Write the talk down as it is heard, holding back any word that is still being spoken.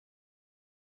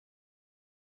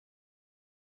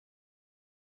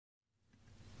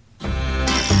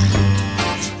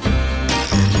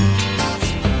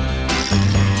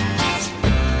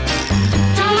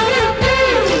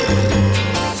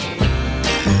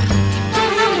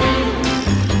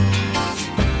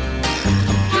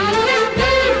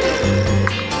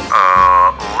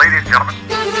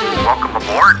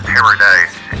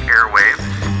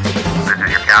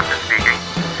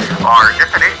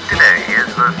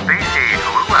Space Age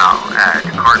Luau at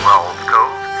Cardwell's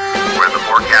Cove, where the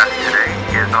forecast today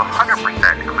is 100%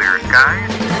 clear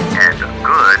skies and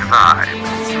good vibes.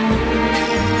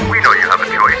 We know you have a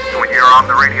choice when you're on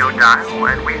the radio dial,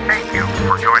 and we thank you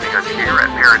for joining us here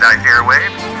at Paradise Airwaves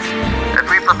as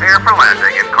we prepare for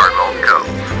landing in Cardwell's Cove.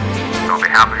 So on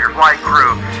behalf of your flight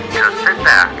crew, just sit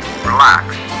back,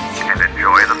 relax, and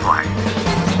enjoy the flight.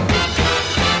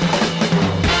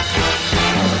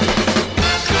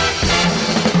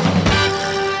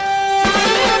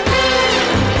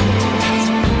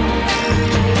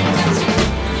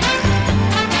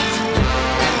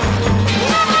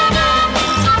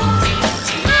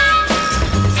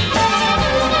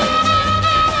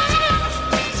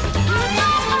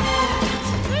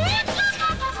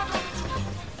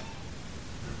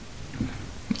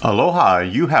 Aloha,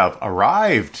 you have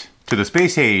arrived to the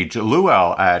Space Age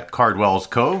Luau at Cardwell's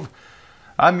Cove.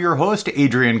 I'm your host,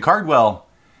 Adrian Cardwell,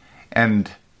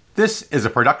 and this is a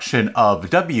production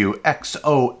of WXOXLP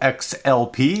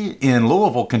in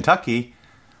Louisville, Kentucky,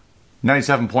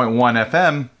 97.1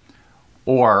 FM,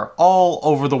 or all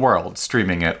over the world,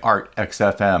 streaming at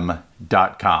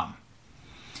artxfm.com.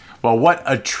 Well, what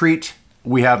a treat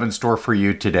we have in store for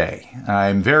you today.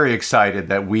 I'm very excited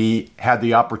that we had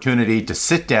the opportunity to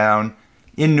sit down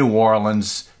in New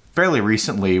Orleans fairly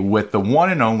recently with the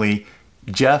one and only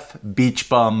Jeff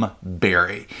Beachbum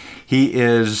Berry. He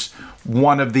is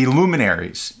one of the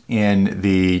luminaries in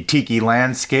the tiki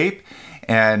landscape,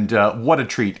 and what a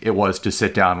treat it was to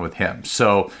sit down with him.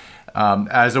 So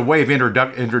as a way of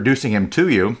introducing him to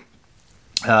you,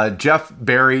 Jeff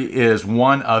Berry is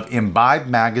one of Imbibe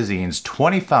Magazine's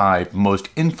 25 most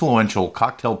influential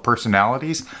cocktail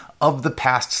personalities of the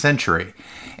past century,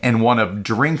 and one of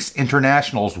Drinks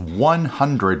International's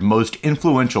 100 most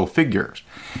influential figures.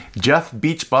 Jeff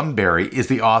Beachbum Berry is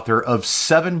the author of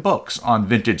 7 books on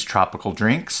vintage tropical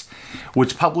drinks,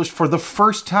 which published for the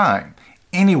first time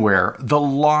anywhere the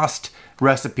lost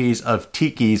recipes of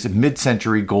tiki's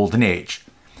mid-century golden age.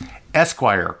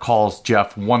 Esquire calls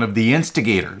Jeff one of the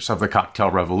instigators of the cocktail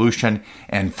revolution,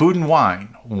 and Food and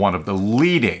Wine one of the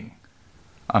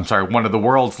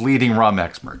world's leading rum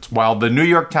experts, while the New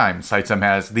York Times cites him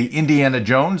as the Indiana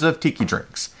Jones of tiki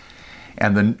drinks,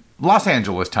 and the Los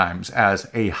Angeles Times as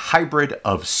a hybrid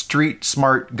of street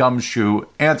smart gumshoe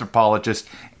anthropologist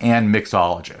and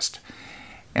mixologist.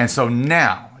 And so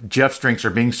now, Jeff's drinks are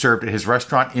being served at his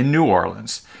restaurant in New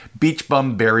Orleans,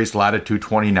 Beachbum Berry's Latitude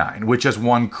 29, which has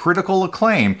won critical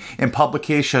acclaim in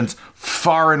publications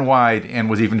far and wide and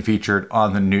was even featured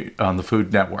on the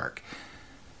Food Network.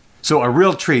 So a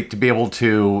real treat to be able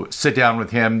to sit down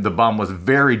with him. The Bum was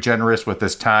very generous with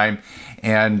his time,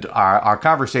 and our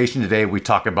conversation today, we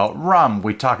talk about rum,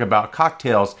 we talk about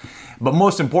cocktails, but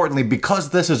most importantly,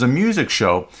 because this is a music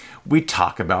show, we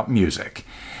talk about music.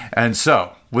 And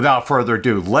so, without further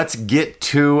ado, let's get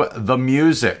to the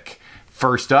music.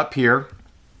 First up here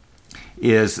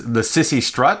is the Sissy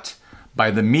Strut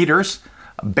by the Meters,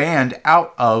 a band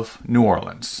out of New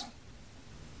Orleans.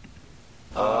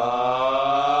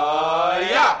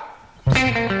 Yeah!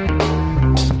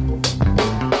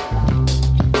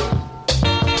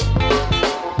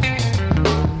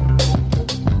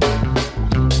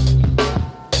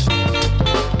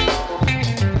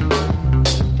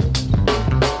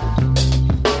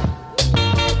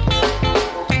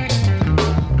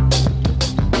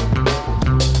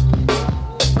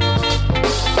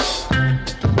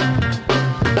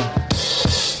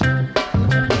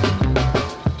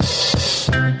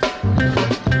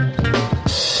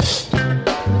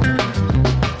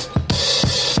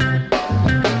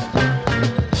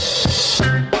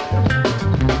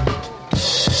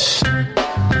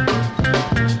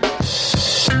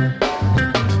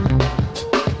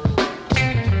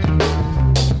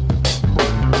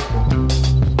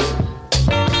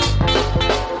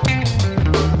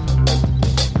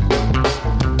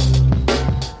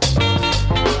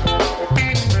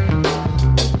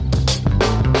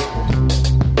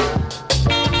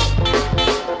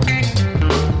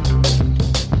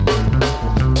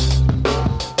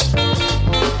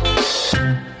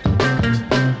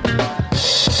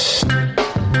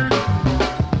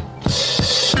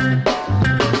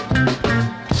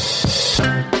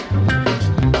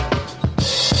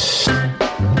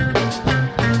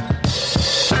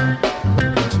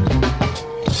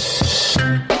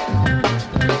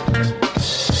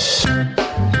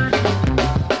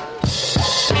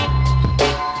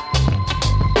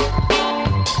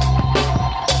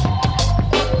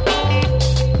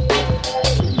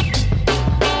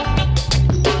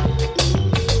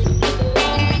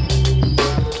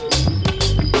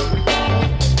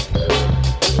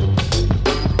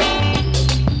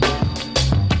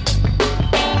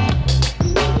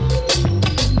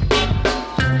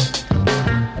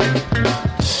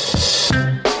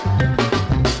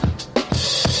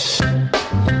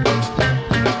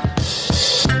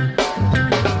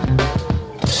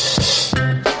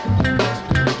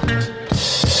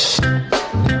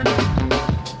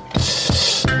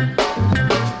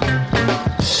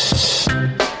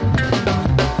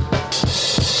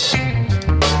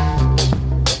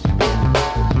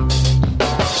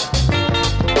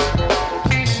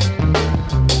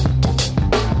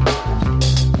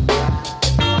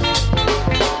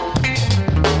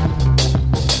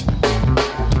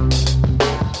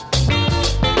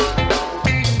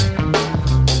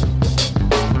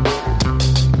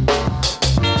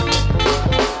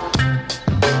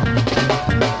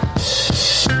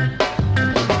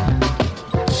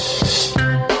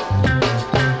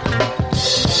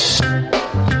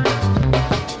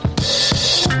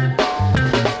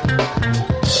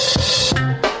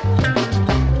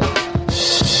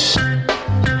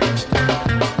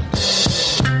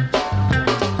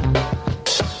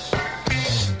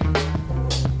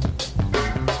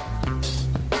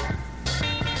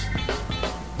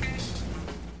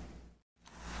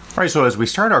 All right, so as we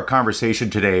start our conversation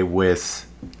today with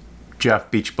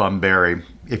Jeff Beachbum Berry,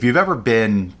 if you've ever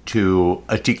been to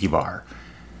a tiki bar,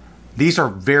 these are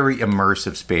very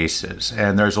immersive spaces,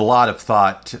 and there's a lot of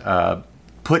thought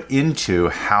put into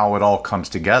how it all comes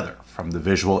together, from the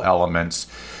visual elements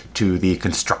to the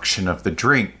construction of the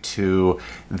drink to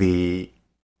the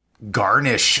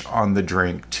garnish on the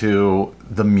drink to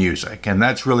the music. And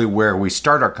that's really where we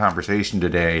start our conversation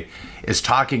today, is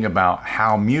talking about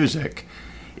how music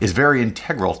is very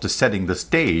integral to setting the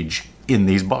stage in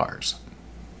these bars.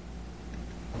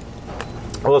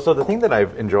 Well, so the thing that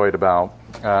I've enjoyed about,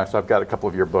 so I've got a couple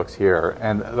of your books here,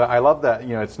 and I love that,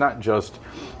 it's not just,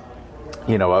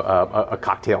 a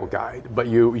cocktail guide, but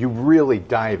you really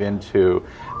dive into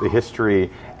the history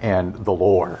and the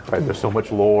lore, right? There's so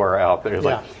much lore out there. It's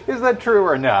like, is that true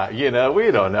or not?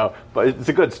 We don't know, but it's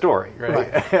a good story,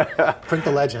 right? Print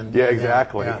the legend. Yeah,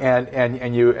 exactly. Yeah.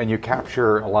 And you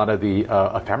capture a lot of the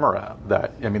ephemera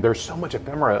there's so much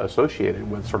ephemera associated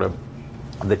with sort of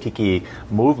the tiki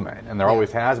movement, and there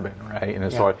always has been, right? And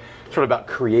it's sort of about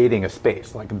creating a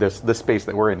space like this space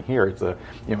that we're in here. It's an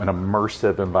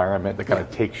immersive environment that kind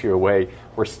of takes you away.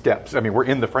 We're steps. We're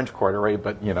in the French Quarter, right?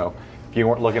 But if you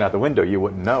weren't looking out the window, you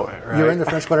wouldn't know it, right? You're in the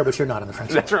French Quarter, but you're not in the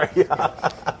French Quarter. That's right.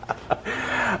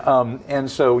 Yeah. And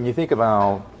so when you think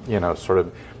about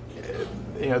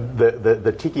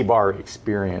the tiki bar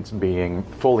experience being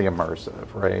fully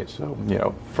immersive, right? So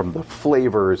from the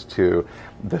flavors to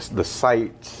the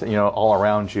sights, all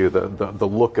around you, the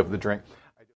look of the drink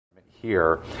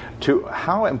here, to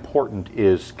how important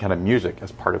is kind of music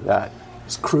as part of that?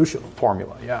 It's crucial.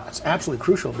 Formula, yeah. It's absolutely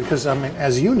crucial because,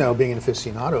 as you know, being an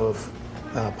aficionado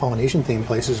of Polynesian-themed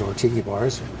places or tiki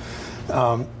bars,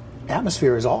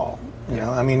 atmosphere is all.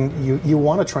 You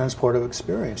want a transportive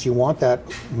experience. You want that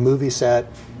movie set,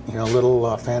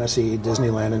 little fantasy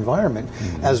Disneyland environment.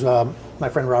 Mm-hmm. As my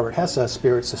friend Robert Hesse,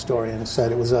 spirits historian,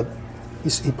 said,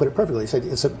 he put it perfectly.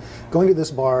 He said, going to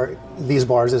these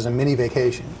bars is a mini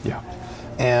vacation. Yeah.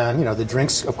 And the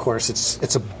drinks, of course,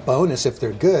 it's a bonus if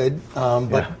they're good,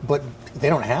 but they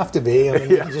don't have to be.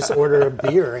 You can just order a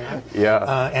beer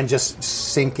and just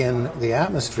sink in the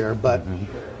atmosphere. But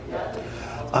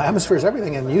atmosphere is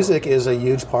everything, and music is a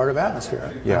huge part of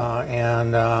atmosphere.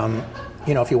 Yeah.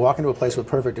 If you walk into a place with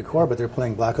perfect decor, but they're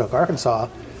playing Black Oak, Arkansas,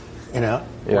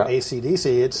 or AC/DC,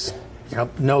 it's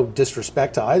no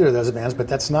disrespect to either of those bands, but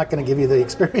that's not going to give you the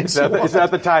experience. It's not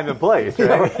the time and place,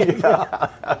 right?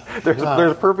 There's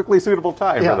a perfectly suitable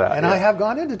time for that. And I have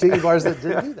gone into tiki bars that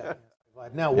did do that.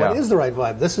 Now, what is the right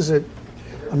vibe?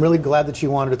 I'm really glad that you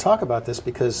wanted to talk about this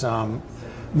because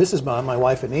Mrs. Bum, my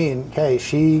wife Anine Kay,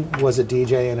 she was a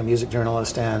DJ and a music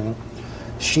journalist, and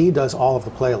she does all of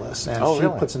the playlists, and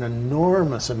she puts an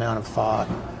enormous amount of thought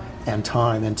and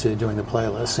time into doing the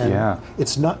playlists. And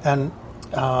it's not, and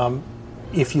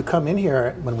if you come in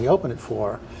here when we open at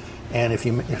 4, and if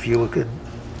you could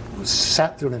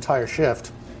sat through an entire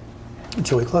shift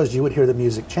until we closed, you would hear the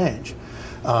music change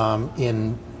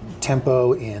in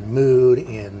tempo, in mood,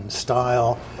 in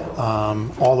style,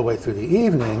 all the way through the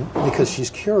evening, because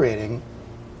she's curating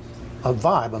a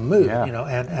vibe, a mood,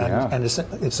 and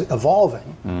it's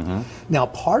evolving. Mm-hmm. Now,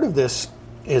 part of this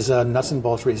is a nuts and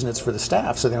bolts reason. It's for the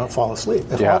staff, so they don't fall asleep.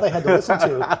 If all they had to listen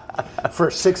to for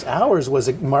 6 hours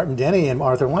was Martin Denny and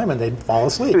Arthur Wyman, they'd fall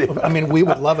asleep. We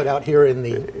would love it out here in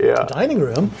the dining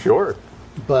room. Sure.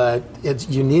 But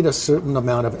you need a certain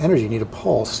amount of energy. You need a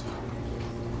pulse.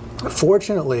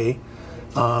 Fortunately,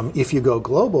 if you go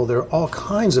global, there are all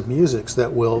kinds of musics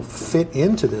that will fit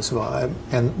into this vibe,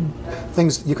 and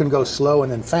things you can go slow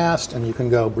and then fast, and you can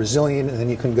go Brazilian, and then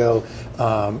you can go,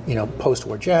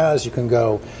 post-war jazz. You can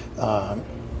go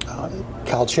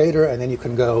Cal Tjader, and then you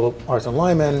can go Arthur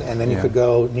Lyman, and then you could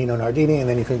go Nino Nardini, and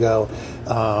then you can go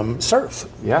surf.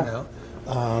 Yeah.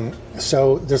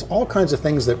 So there's all kinds of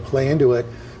things that play into it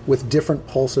with different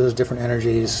pulses, different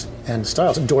energies, and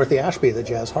styles. And Dorothy Ashby, the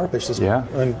jazz harpist,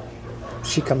 and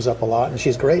she comes up a lot, and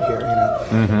she's great here.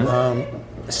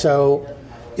 Mm-hmm. So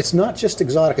it's not just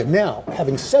exotica. Now,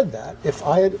 having said that,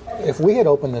 if we had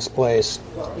opened this place,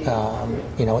 in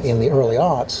the early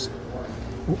aughts,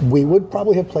 we would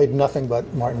probably have played nothing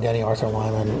but Martin Denny, Arthur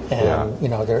Lyman, and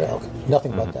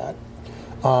nothing but that.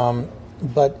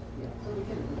 But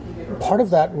part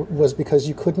of that was because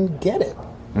you couldn't get it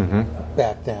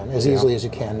back then as easily as you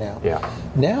can now. Yeah.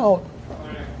 Now,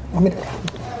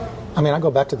 I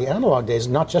go back to the analog days,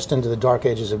 not just into the dark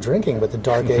ages of drinking, but the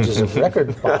dark ages of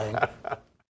record buying.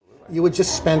 You would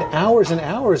just spend hours and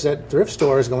hours at thrift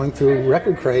stores going through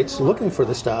record crates looking for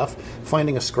the stuff,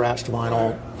 finding a scratched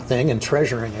vinyl thing and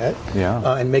treasuring it,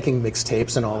 and making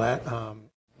mixtapes and all that.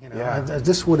 You know,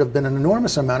 this would have been an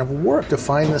enormous amount of work to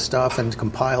find this stuff and to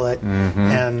compile it,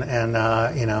 and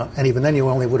you know, and even then you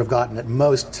only would have gotten at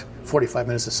most 45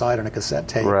 minutes aside on a cassette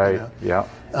tape. Right. You know? Yeah.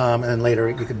 And then later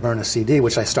you could burn a CD,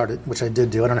 which I did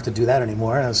do. I don't have to do that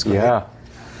anymore. That's great. Yeah.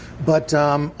 But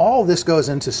all this goes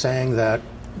into saying that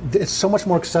it's so much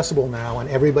more accessible now, and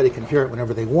everybody can hear it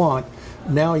whenever they want.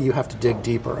 Now you have to dig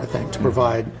deeper, I think, to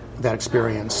provide that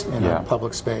experience in a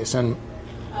public space. And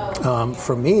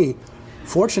for me,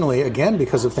 fortunately, again,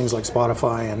 because of things like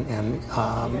Spotify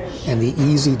and the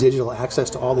easy digital access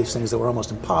to all these things that were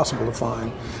almost impossible to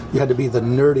find, you had to be the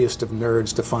nerdiest of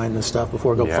nerds to find this stuff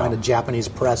before find a Japanese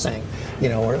pressing, you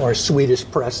know, or a Swedish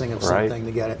pressing of something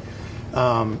to get it.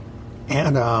 Now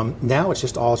it's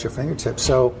just all at your fingertips.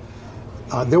 So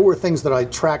there were things that I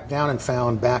tracked down and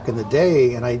found back in the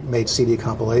day, and I made CD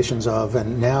compilations of,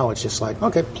 and now it's just like,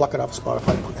 okay, pluck it off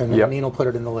Spotify, and Neen will put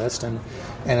it in the list, and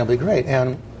it'll be great.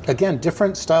 And again,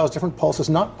 different styles, different pulses,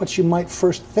 not what you might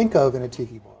first think of in a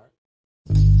tiki bar.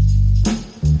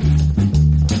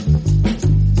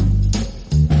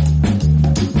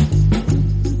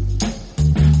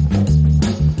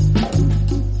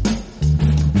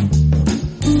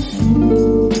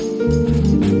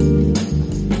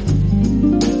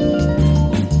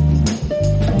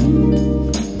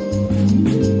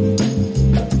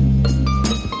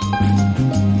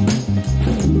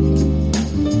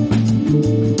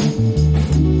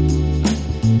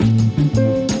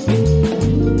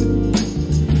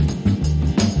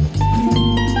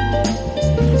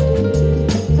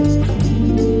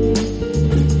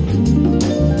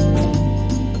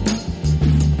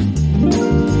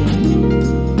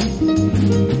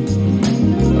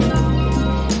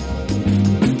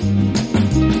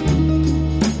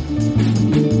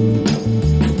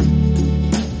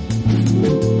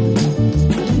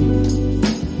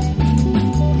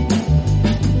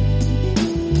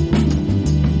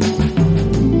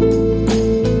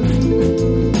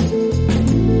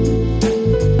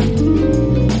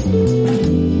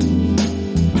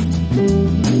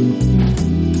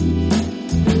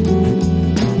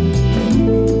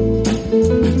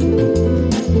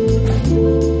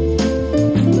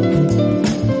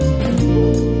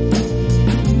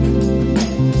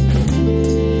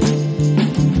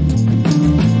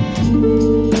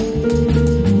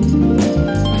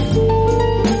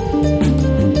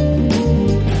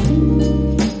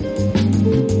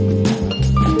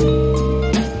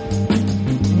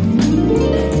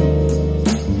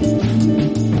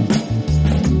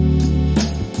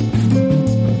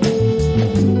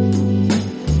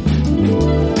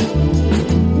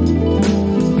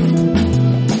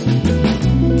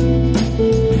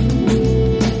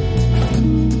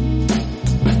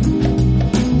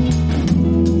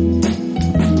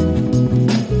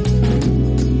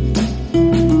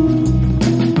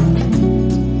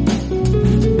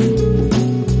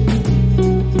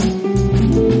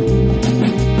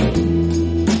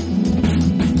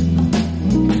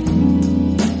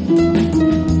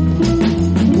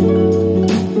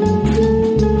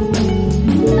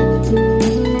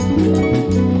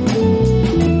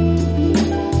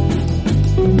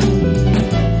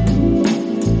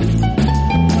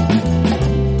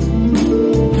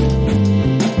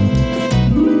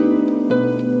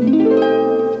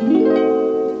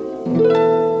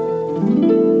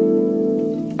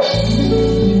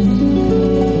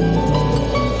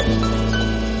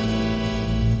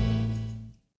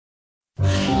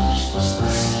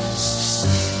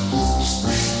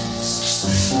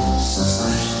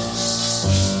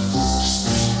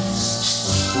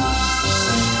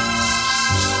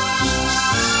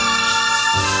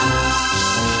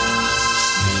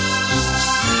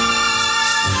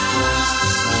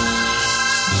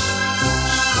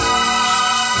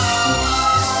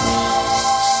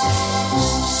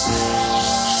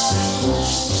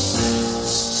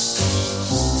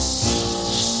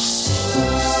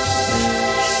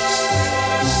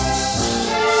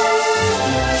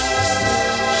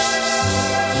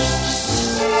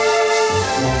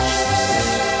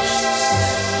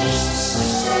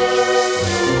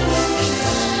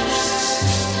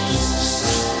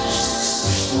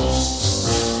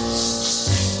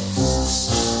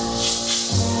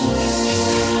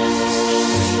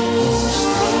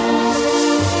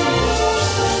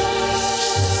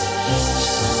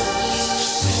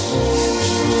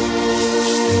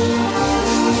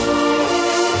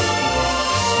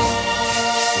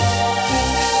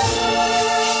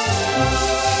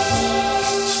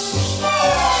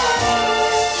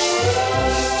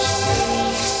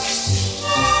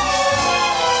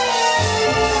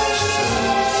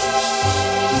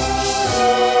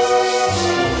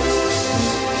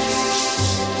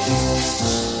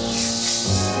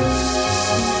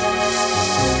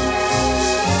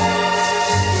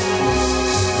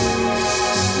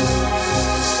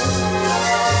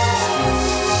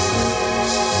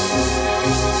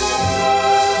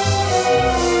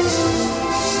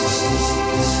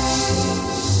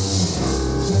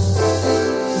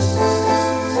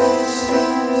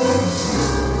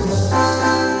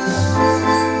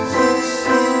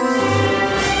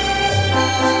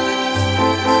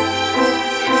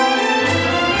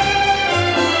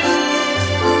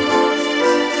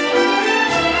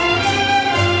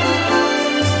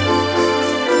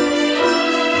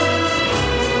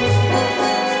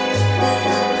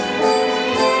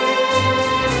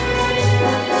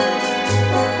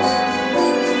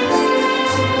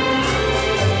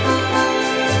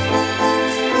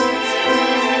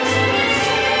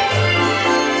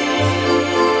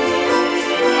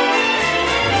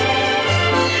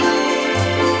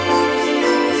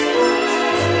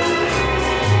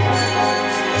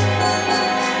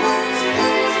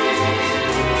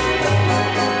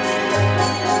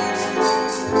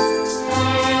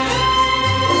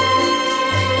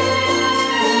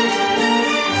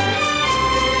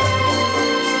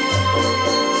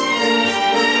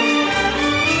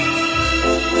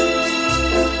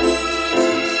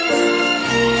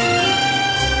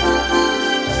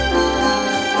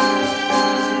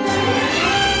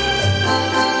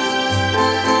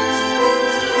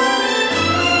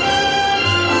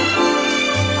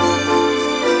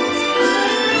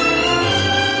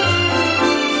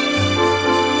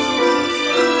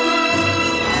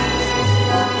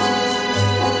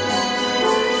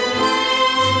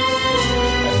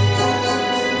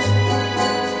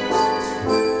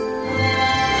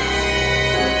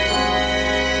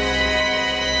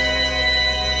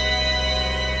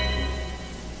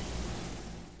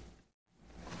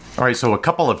 All right, so a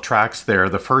couple of tracks there.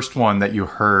 The first one that you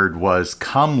heard was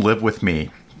Come Live With Me.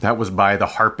 That was by the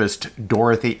harpist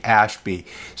Dorothy Ashby.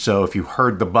 So if you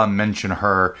heard the Bum mention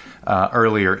her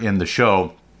earlier in the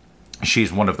show,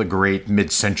 she's one of the great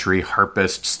mid-century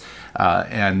harpists,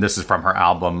 and this is from her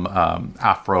album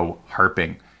Afro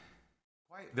Harping.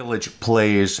 Quiet Village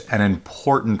plays an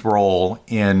important role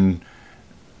in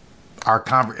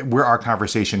where our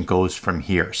conversation goes from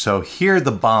here. So here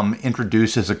the Bum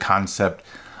introduces a concept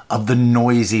of the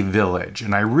noisy village.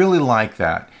 And I really like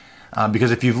that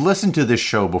because if you've listened to this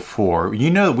show before, you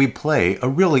know that we play a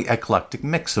really eclectic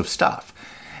mix of stuff.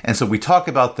 And so we talk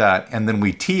about that, and then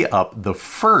we tee up the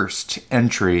first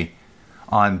entry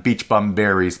on Beachbum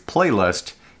Barry's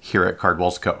playlist here at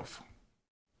Cardwell's Cove.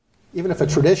 Even if a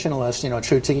traditionalist,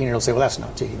 true tiki will say, well, that's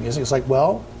not tiki music. It's like,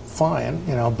 well, fine,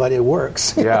 but it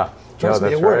works. Yeah. Trust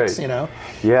me, it works,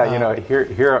 Yeah,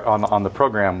 here on the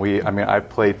program, I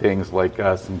play things like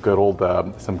some good old,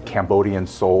 some Cambodian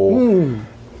soul,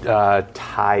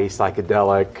 Thai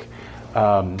psychedelic,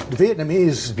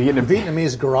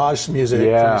 Vietnamese garage music from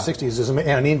the 60s,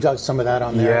 and he does some of that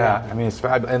on there. Yeah, it's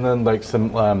fab. And then like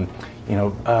some,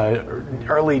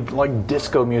 early like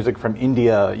disco music from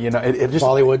India. It just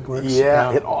Bollywood works.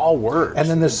 Yeah, it all works. And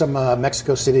then there's some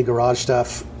Mexico City garage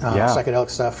stuff, psychedelic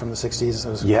stuff from the 60s.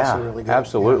 Those are really good.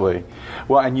 Absolutely. Yeah.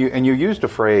 Well, and you used a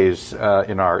phrase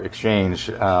in our exchange,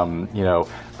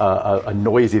 a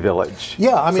noisy village.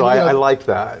 Yeah, I liked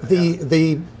that.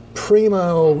 The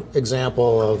primo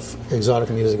example of exotic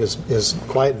music is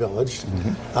Quiet Village.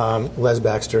 Mm-hmm. Les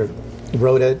Baxter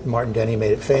wrote it. Martin Denny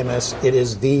made it famous. It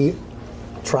is the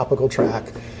tropical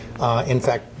track. In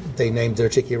fact, they named their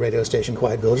tiki radio station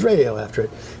Quiet Village Radio after it.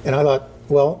 And I thought,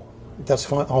 well, that's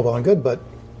fine, all well and good, but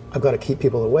I've got to keep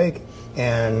people awake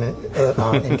and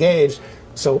engaged.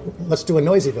 So let's do a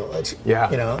noisy village.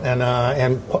 Yeah. And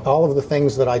all of the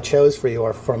things that I chose for you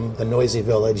are from the Noisy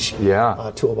Village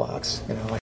toolbox.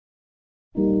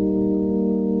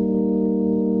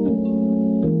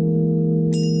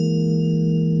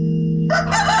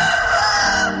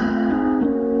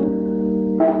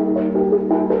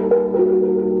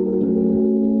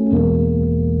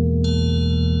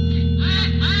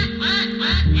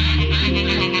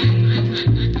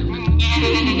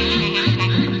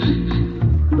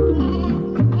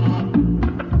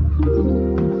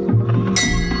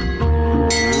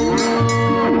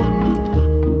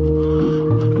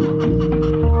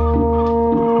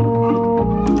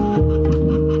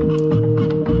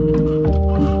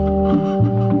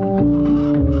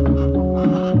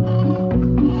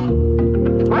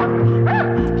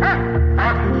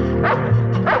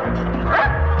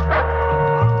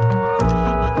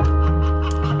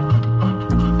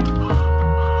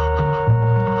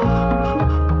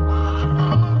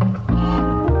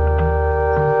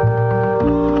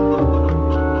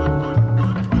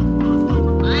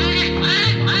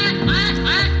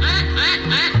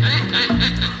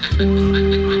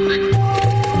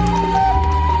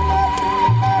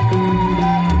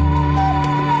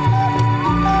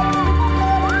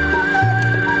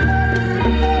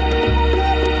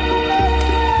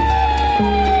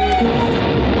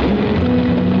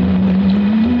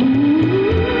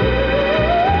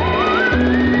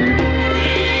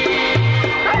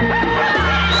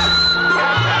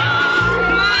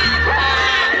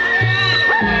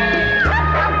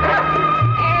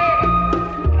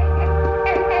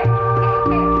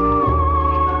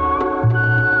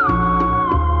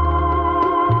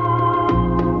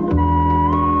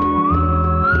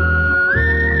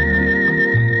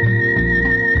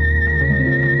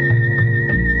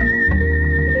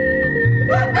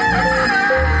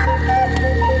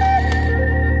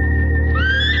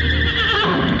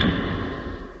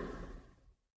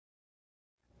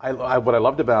 What I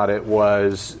loved about it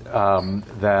was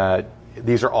that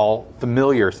these are all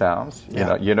familiar sounds.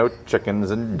 You know,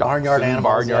 chickens and ducks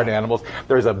barnyard animals.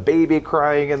 There's a baby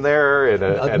crying in there, and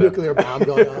a nuclear bomb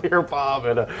going on. Nuclear bomb,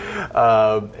 and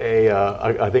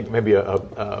I think maybe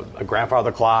a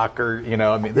grandfather clock, or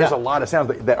there's a lot of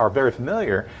sounds that are very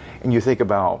familiar, and you think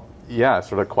about. Yeah,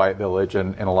 sort of Quiet Village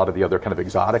and a lot of the other kind of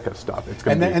exotica stuff.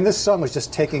 And this song was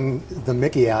just taking the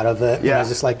Mickey out of it. Yeah.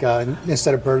 Just like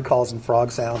instead of bird calls and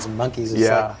frog sounds and monkeys, it's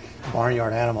like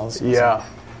barnyard animals. Yeah.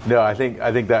 No, I think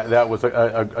that was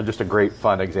just a great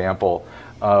fun example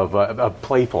of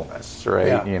playfulness,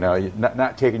 right? Yeah.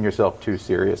 Not taking yourself too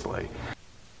seriously.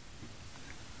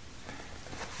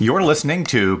 You're listening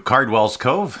to Cardwell's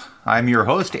Cove. I'm your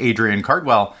host, Adrian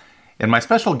Cardwell. And my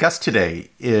special guest today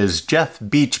is Jeff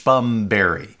Beachbum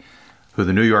Barry. who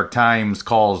the New York Times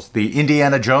calls the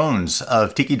Indiana Jones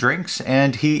of tiki drinks,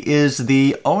 and he is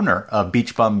the owner of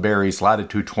Beachbum Berries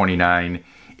Latitude 29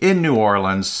 in New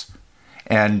Orleans,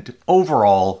 and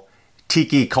overall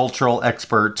tiki cultural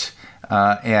expert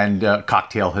and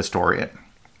cocktail historian.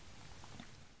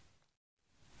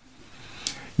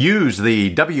 Use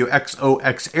the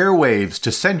WXOX airwaves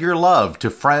to send your love to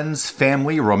friends,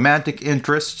 family, romantic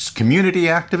interests, community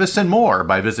activists, and more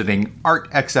by visiting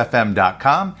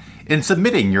artxfm.com and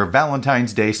submitting your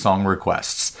Valentine's Day song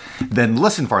requests. Then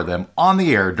listen for them on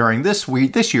the air during this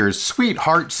year's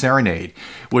Sweetheart Serenade,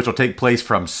 which will take place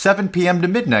from 7 p.m. to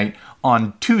midnight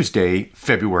on Tuesday,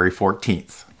 February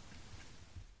 14th.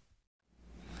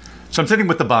 So I'm sitting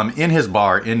with the bum in his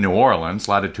bar in New Orleans,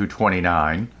 Latitude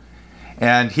 29,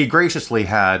 and he graciously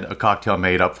had a cocktail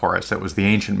made up for us. It was the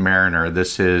Ancient Mariner.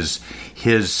 This is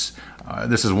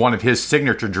one of his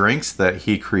signature drinks that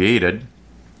he created.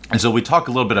 And so we talk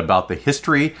a little bit about the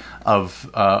history of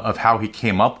how he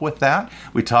came up with that.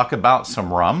 We talk about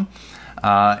some rum,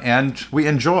 and we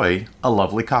enjoy a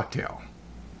lovely cocktail.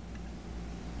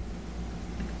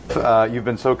 You've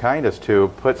been so kind as to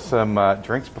put some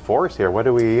drinks before us here. What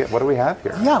do we have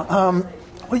here? Yeah.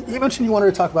 Well, you mentioned you wanted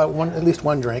to talk about at least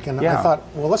one drink, and yeah. I thought,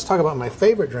 well, let's talk about my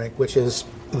favorite drink, which is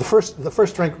the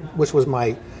first drink, which was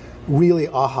my really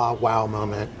aha wow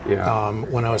moment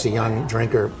when I was a young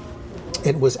drinker.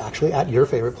 It was actually at your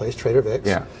favorite place, Trader Vic's,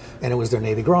 and it was their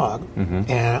Navy Grog,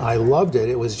 and I loved it.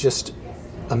 It was just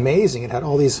amazing. It had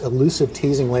all these elusive,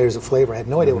 teasing layers of flavor. I had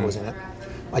no idea what was in it.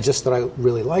 I just thought I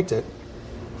really liked it,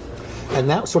 and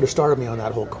that sort of started me on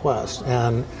that whole quest.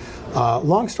 And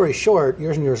long story short,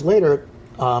 years and years later,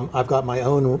 I've got my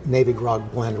own Navy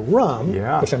Grog blend rum,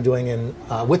 which I'm doing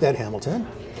with Ed Hamilton.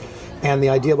 And the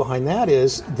idea behind that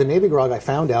is the Navy Grog, I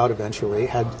found out eventually,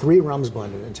 had 3 rums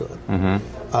blended into it.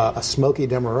 A smoky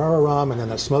Demerara rum, and then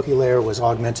the smoky layer was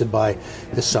augmented by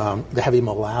this the heavy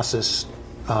molasses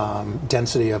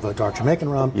density of a dark Jamaican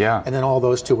rum. And then all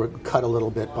those two were cut a little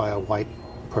bit by a white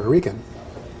Puerto Rican.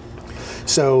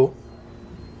 So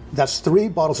that's 3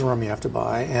 bottles of rum you have to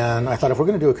buy. And I thought, if we're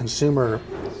going to do a consumer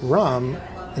rum,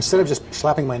 instead of just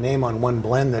slapping my name on one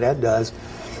blend that Ed does,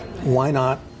 why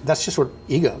not? That's just sort of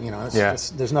ego,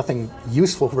 there's nothing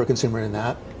useful for a consumer in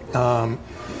that.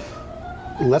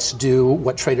 Let's do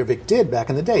what Trader Vic did back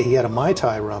in the day. He had a Mai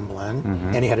Tai rum blend,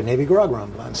 and he had a Navy Grog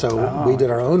rum blend. So we did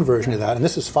our own version of that, and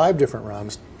this is 5 different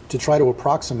rums to try to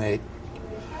approximate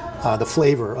the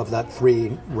flavor of that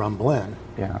 3 rum blend.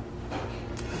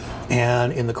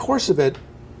 And in the course of it,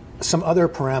 some other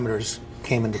parameters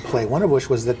came into play, one of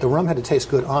which was that the rum had to taste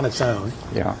good on its own.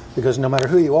 Because no matter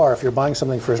who you are, if you're buying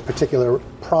something for a particular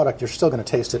product, you're still going to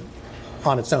taste it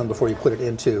on its own before you put it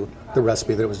into the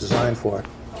recipe that it was designed for.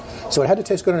 So it had to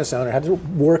taste good on its own. It had to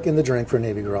work in the drink for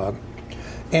Navy Grog.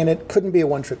 And it couldn't be a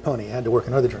one-trick pony. It had to work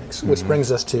in other drinks, which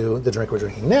brings us to the drink we're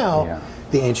drinking now,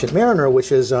 the Ancient Mariner,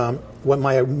 which is what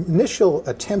my initial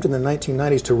attempt in the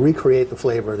 1990s to recreate the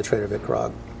flavor of the Trader Vic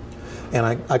Grog. And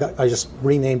I just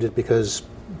renamed it because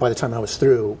by the time I was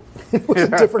through, it was a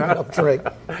different enough drink.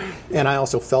 And I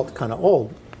also felt kind of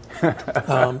old.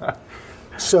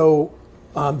 So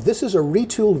this is a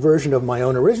retooled version of my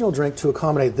own original drink to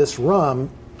accommodate this rum,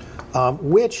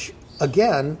 which,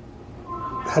 again,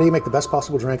 how do you make the best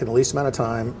possible drink in the least amount of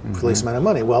time for the least amount of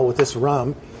money? Well, with this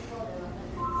rum,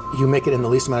 you make it in the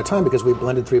least amount of time because we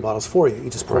blended 3 bottles for you. You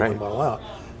just pour 1 bottle out.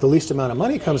 The least amount of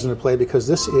money comes into play because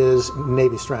this is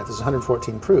Navy strength. This is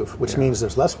 114 proof, which means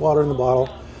there's less water in the bottle,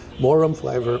 more rum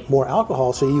flavor, more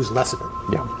alcohol, so you use less of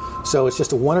it. So it's just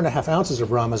 1.5 ounces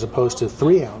of rum as opposed to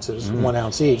 3 ounces, 1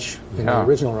 ounce each in the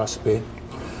original recipe.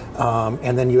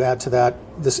 And then you add to that,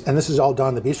 this is all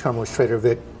Don the Beachcomber, which Trader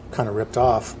Vic kind of ripped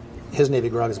off. His Navy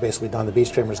Grog is basically Don the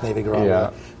Beachcomber's Navy Grog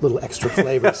with little extra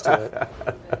flavors to it.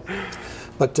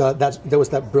 But there was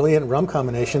that brilliant rum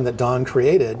combination that Don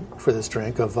created for this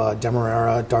drink of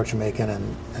Demerara, dark Jamaican,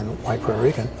 and white Puerto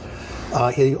Rican.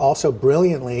 He also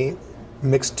brilliantly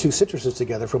mixed 2 citruses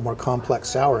together for a more complex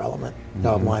sour element,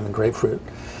 lime and grapefruit.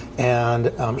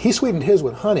 And he sweetened his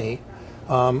with honey,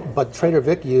 but Trader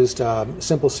Vic used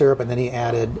simple syrup, and then he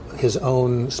added his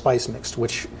own spice mix,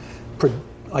 which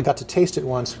I got to taste it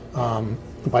once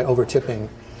by over-tipping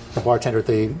the bartender at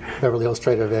the Beverly Hills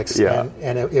Trader Vic's,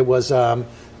 and it was to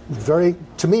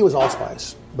me it was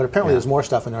allspice, but apparently there's more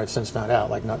stuff in there I've since found out,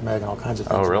 like nutmeg and all kinds of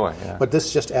things. Oh, really? But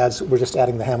this just we're just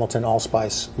adding the Hamilton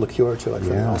allspice liqueur to it for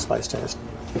the allspice taste.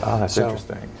 Oh, that's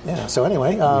interesting. Yeah, so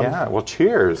anyway. Well,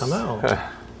 cheers. Come on.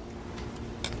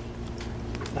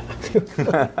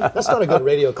 That's not a good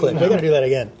radio clip. We're going to do that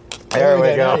again. There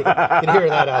we go. You can hear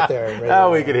that out there.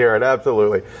 Now we can hear it,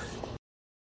 absolutely.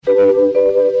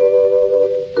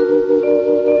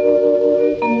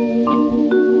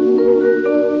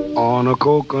 a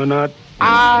coconut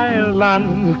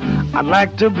island. I'd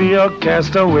like to be a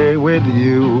castaway with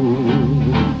you.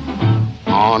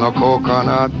 On a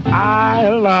coconut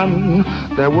island,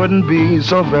 there wouldn't be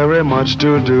so very much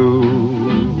to do.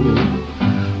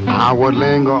 I would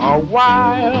linger a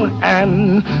while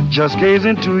and just gaze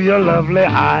into your lovely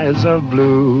eyes of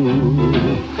blue.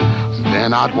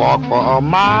 Then I'd walk for a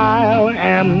mile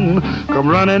and come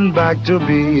running back to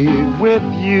be with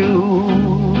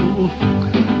you.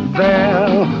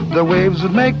 There, the waves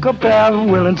would make a pair of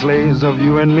willing slaves of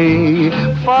you and me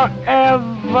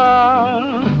forever.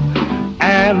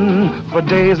 And for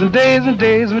days and days and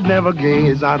days we'd never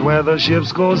gaze out where the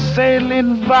ships go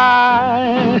sailing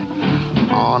by.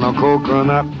 On a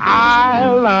coconut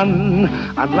island,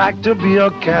 I'd like to be a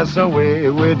castaway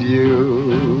with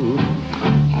you.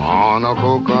 On a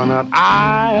coconut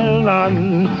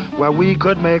island, where we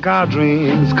could make our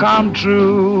dreams come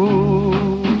true.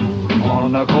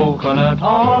 On a coconut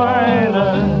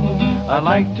island, I'd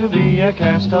like to be a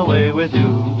castaway with you.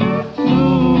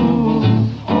 Ooh.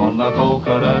 On a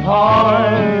coconut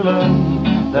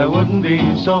island, there wouldn't be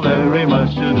so very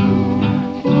much to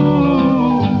do. Ooh.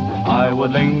 I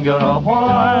would linger a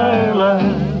while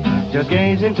and just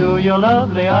gaze into your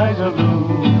lovely eyes of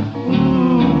blue.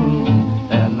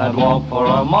 Then I'd walk for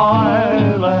a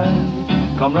mile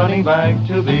and come running back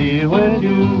to be with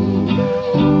you.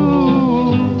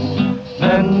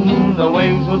 Then the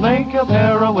waves would make a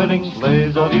pair of willing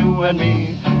slaves of you and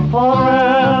me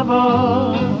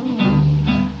forever.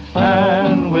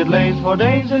 And we'd laze for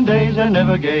days and days and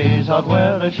never gaze out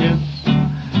where the ships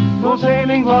go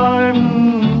sailing by.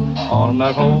 On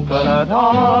a coconut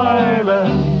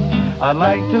island, I'd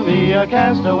like to be a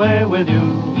castaway with you.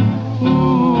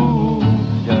 Ooh,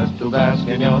 just to bask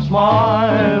in your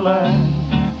smile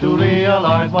and to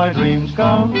realize my dreams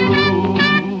come true.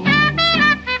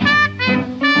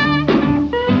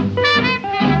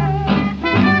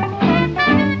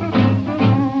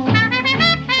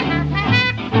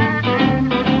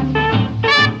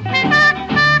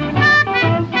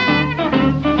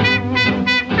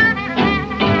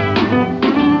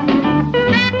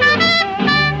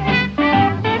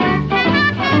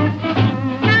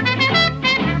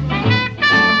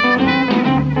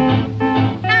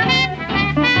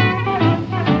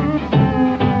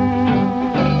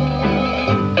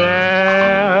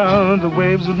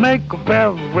 Would make a pair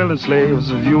of willing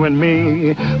slaves of you and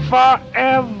me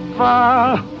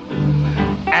forever.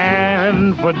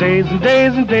 And for days and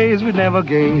days and days we'd never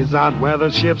gaze out where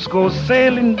the ships go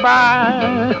sailing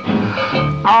by.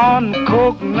 On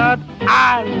Coconut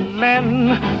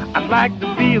Island, I'd like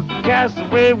to be a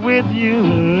castaway with you.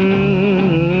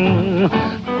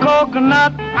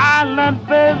 Coconut Island,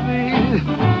 baby,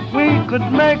 we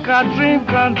could make our dream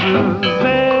come true,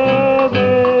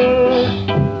 baby.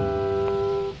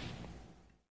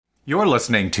 You're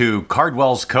listening to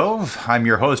Cardwell's Cove. I'm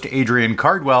your host, Adrian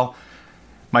Cardwell.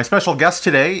 My special guest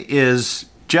today is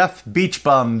Jeff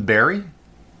Beachbum Berry,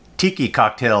 tiki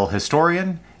cocktail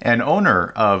historian and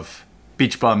owner of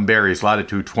Beachbum Berry's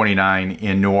Latitude 29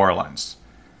 in New Orleans.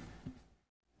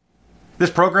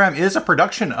 This program is a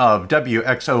production of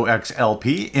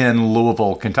WXOXLP in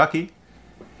Louisville, Kentucky.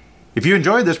 If you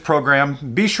enjoyed this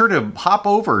program, be sure to hop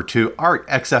over to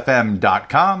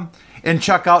artxfm.com and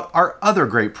check out our other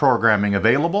great programming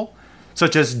available,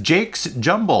 such as Jake's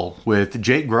Jumble with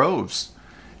Jake Groves.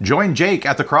 Join Jake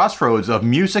at the crossroads of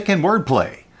music and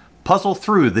wordplay. Puzzle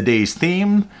through the day's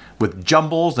theme with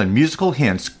jumbles and musical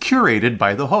hints curated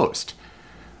by the host.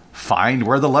 Find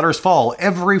where the letters fall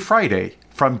every Friday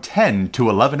from 10 to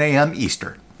 11 a.m.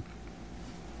 Eastern.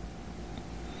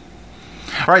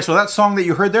 All right, so that song that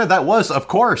you heard there, that was, of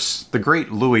course, the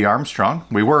great Louis Armstrong.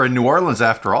 We were in New Orleans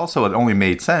after all, so it only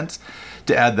made sense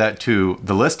to add that to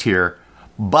the list here.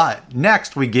 But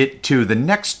next, we get to the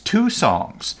next two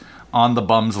songs on the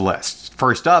Bums list.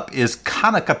 First up is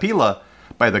Kanakapila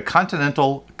by the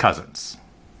Continental Cousins.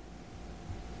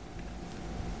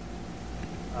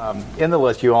 In the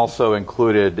list, you also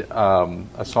included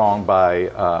a song by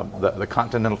the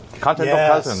Continental yes.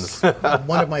 Cousins.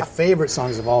 One of my favorite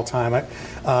songs of all time.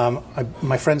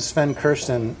 My friend Sven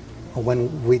Kirsten,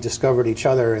 when we discovered each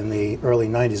other in the early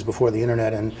 90s before the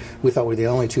internet, and we thought we were the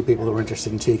only two people who were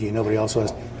interested in tiki, nobody else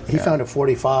was, he found a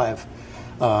 45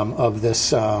 of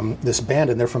this band,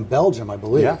 and they're from Belgium, I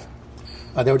believe. Yeah.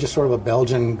 They were just sort of a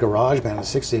Belgian garage band in the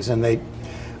 60s, and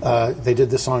they did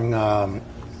this song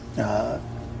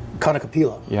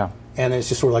Kanakapila. Yeah. And it's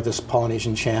just sort of like this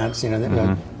Polynesian chants,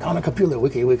 Kanakapila,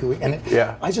 wiki, wiki, wiki. And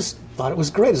I just thought it was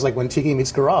great. It's like when Tiki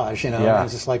meets Garage, Yeah.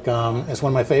 It's just like, it's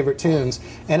one of my favorite tunes.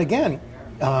 And again,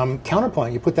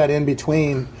 counterpoint, you put that in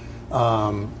between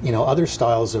other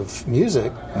styles of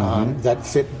music that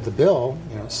fit the bill,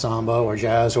 samba or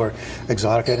jazz or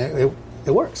exotica, and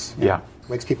it works. Yeah.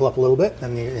 Wakes people up a little bit,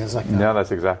 and it's like no,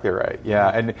 that's exactly right. Yeah,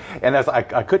 and as I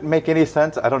couldn't make any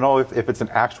sense. I don't know if it's an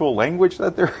actual language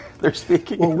that they're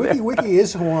speaking. Well, Wiki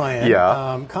is Hawaiian.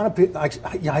 Yeah.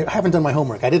 I haven't done my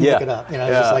homework. I didn't look it up. It's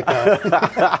just like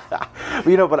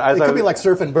but as it could be like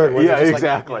Surf and Bird. Where yeah, just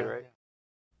exactly. Right.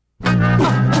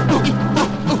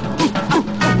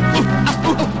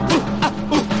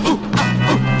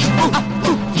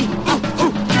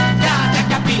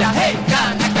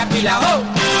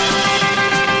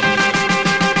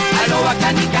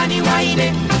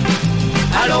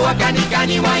 Aloha kani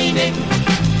kani waine,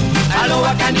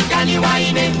 aloha kani kani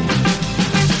waine.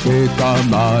 Ke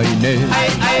kamaine, Ai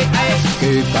ai ai,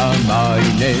 ke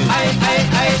kamaine, ai ai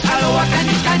ai. Aloha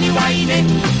kani kani waine,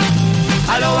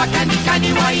 aloha kani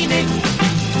kani waine,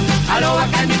 aloha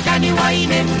kani kani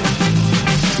waine.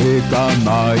 ke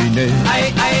kamaine, Ai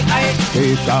ai ai, ke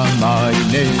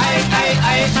kamaine. ai ai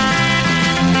ai.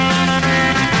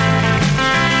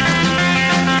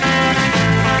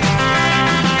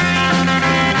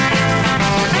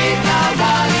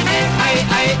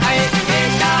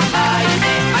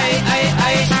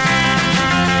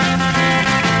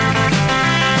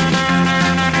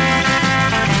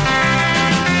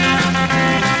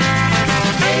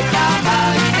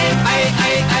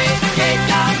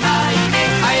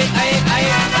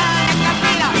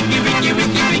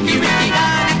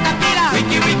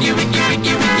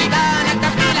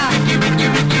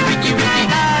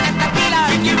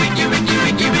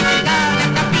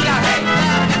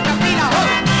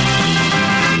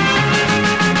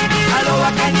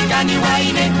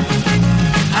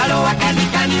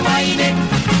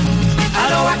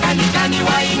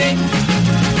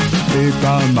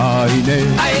 Kamaine,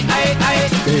 Ai ai ai,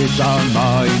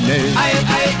 kamaine, ai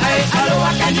ai ai.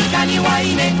 Aloha kani kani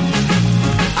waine,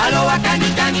 aloha kani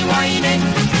kani waine,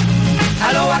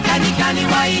 aloha kani kani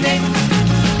waine.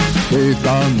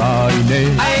 kamaine,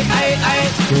 Ai ai ai,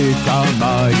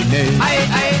 kamaine, ai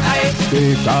ai ai,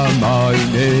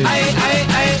 kamaine, ai ai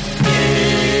ai.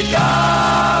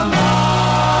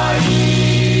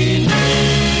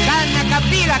 Kana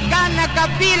kapila, kana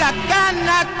kapila,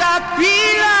 kana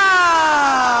kapila.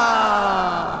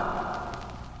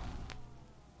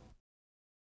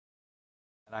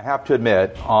 I have to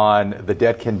admit, on the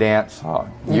Dead Can Dance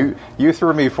song, you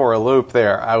threw me for a loop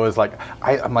there. I was like,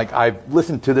 I've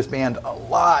listened to this band a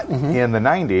lot in the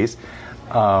 '90s,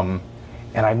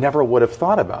 and I never would have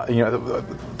thought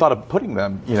of putting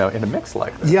them, in a mix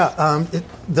like this. Yeah,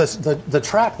 the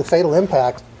track, The Fatal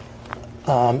Impact,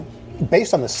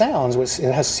 based on the sounds,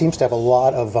 seems to have a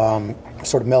lot of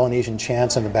sort of Melanesian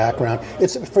chants in the background.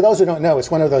 It's, for those who don't know, it's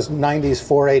one of those '90s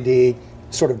 4AD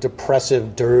sort of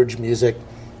depressive dirge music,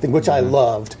 which I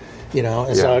loved.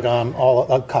 It's like all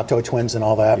Cocteau Twins and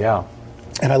all that. Yeah.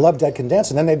 And I loved Dead Can Dance.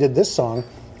 And then they did this song,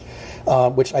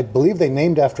 which I believe they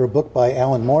named after a book by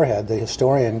Alan Moorhead, the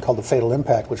historian, called The Fatal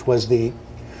Impact, which was is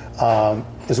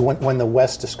when the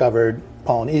West discovered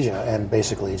Polynesia and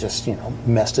basically just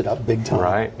messed it up big time.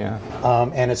 Right. Yeah.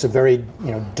 And it's a very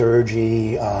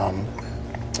dirgy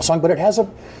song, but it has a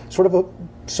sort of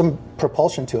some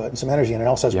propulsion to it and some energy, and it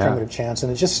also has primitive chants,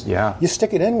 and it just you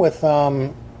stick it in with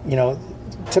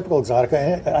typical exotica,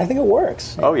 and I think it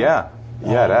works. Oh yeah.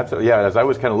 Yeah, absolutely. Yeah, as I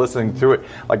was kind of listening through it,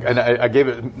 and I gave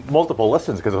it multiple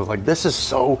listens because I was like, "This is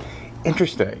so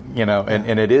interesting,"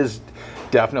 and it is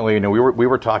definitely. We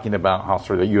were talking about how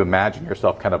sort of you imagine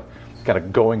yourself kind of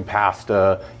going past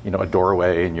a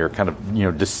doorway, and you're kind of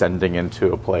descending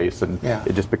into a place, and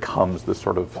it just becomes this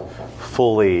sort of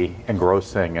fully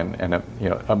engrossing and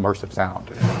immersive sound.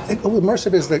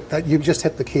 Immersive is that you just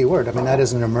hit the key word. I mean, that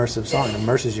is an immersive song. It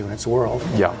immerses you in its world.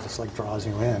 Yeah, it just like draws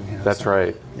you in. That's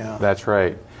right. Yeah, that's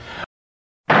right.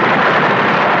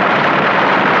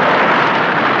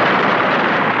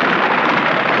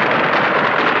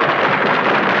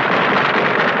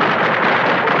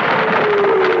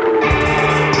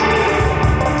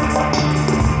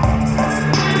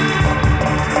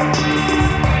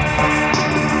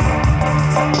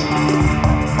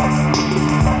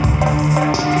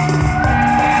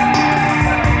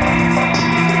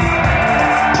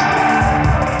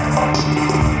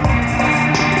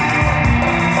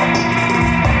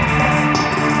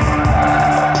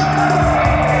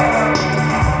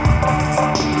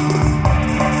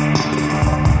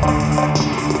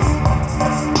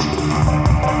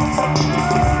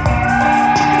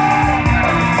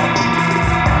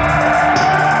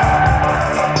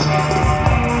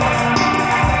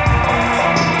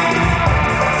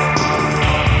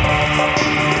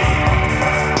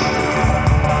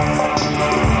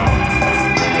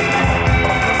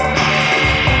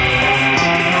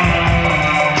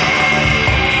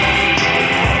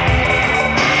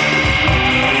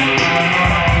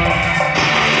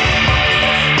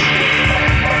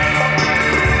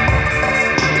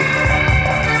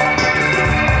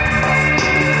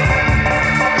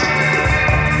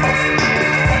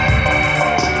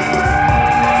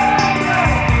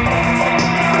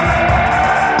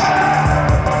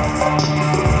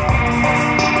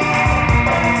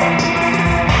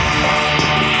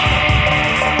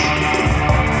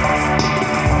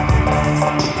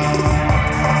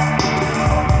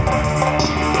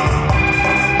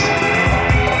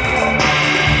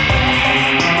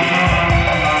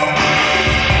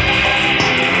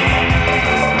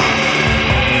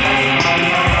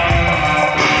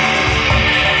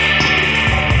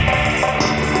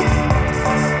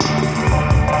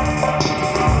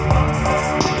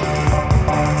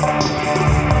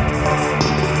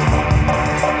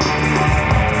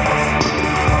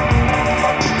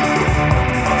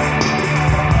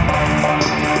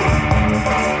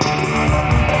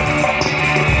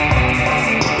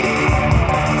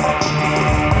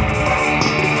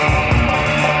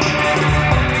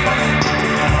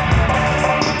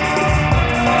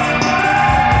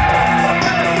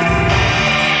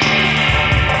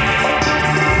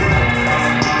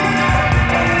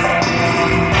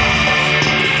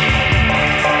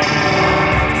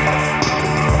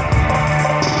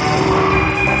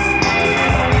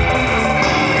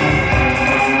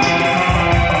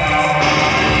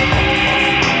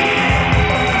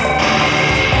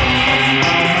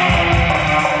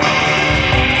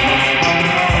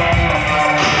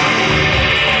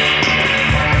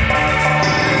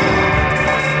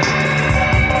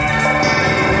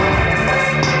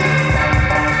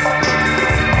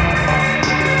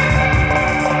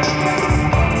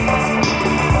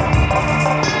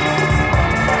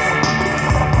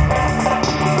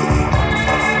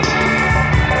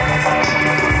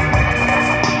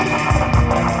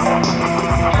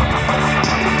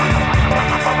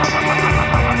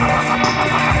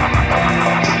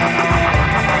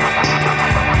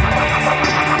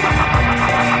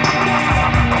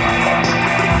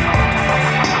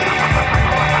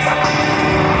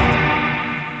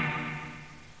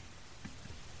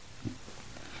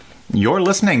 You're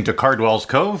listening to Cardwell's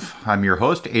Cove. I'm your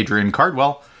host, Adrian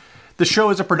Cardwell. The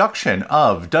show is a production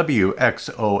of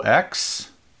WXOX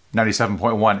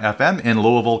 97.1 FM in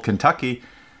Louisville, Kentucky.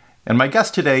 And my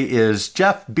guest today is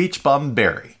Jeff Beachbum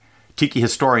Berry, tiki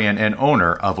historian and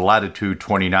owner of Latitude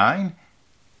 29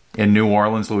 in New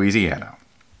Orleans, Louisiana.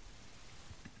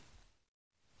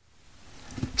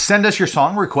 Send us your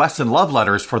song requests and love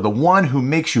letters for the one who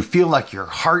makes you feel like your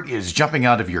heart is jumping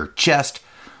out of your chest,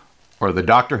 or the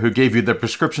doctor who gave you the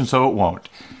prescription so it won't.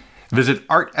 Visit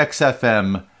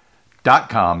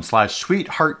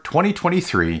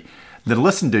artxfm.com/sweetheart2023, then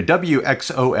listen to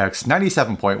WXOX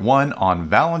 97.1 on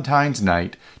Valentine's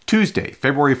Night, Tuesday,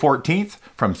 February 14th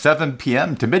from 7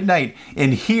 p.m. to midnight,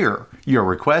 and hear your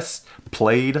requests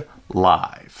played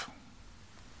live.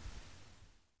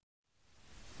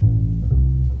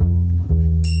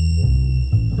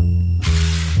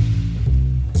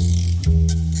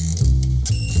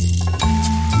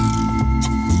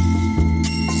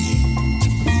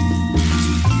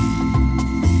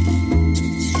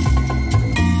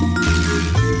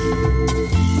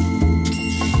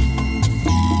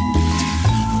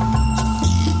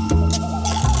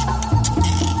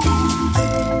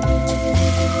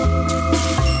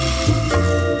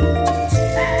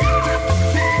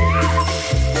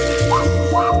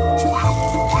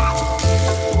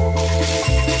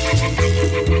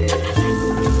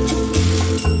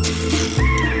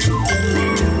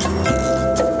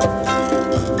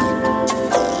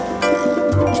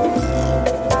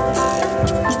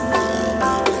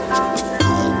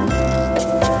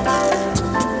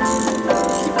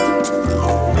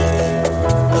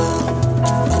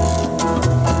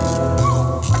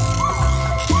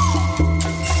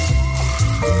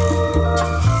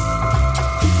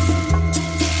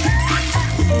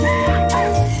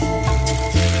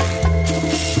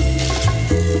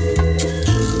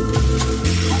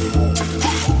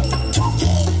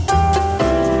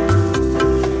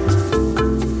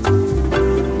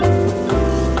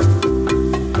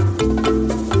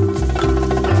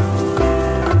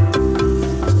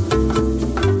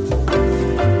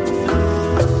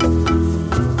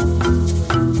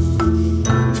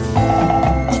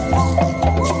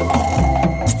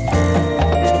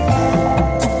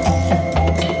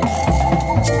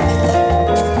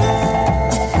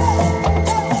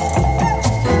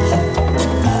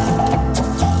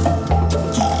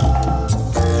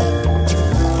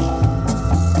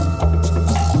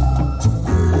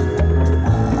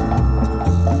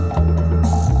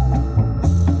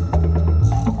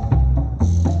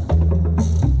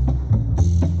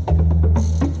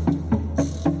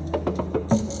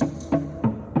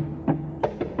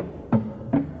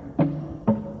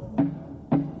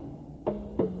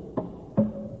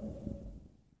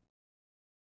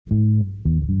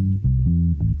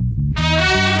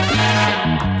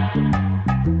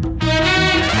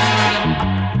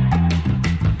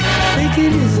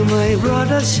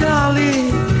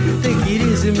 Charlie, take it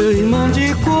easy, meu irmão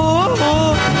de cor.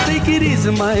 Take it easy,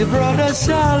 my brother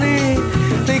Charlie.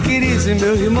 Take it easy,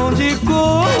 meu irmão de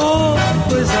cor.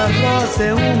 Pois a rosa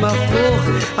é uma flor,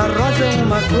 a rosa é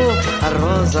uma cor, a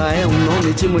rosa é um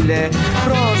nome de mulher.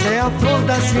 Rosa é a flor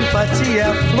da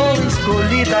simpatia, a flor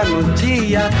escolhida no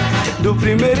dia do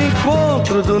primeiro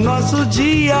encontro do nosso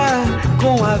dia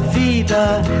com a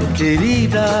vida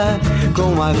querida,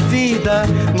 com a vida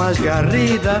mais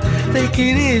garrida. Take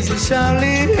it easy,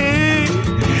 Charlie.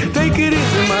 Take it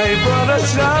easy, my brother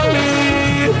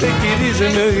Charlie. Take it easy,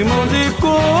 meu irmão de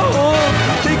cor.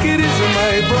 Take it easy,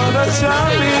 my brother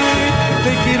Charlie.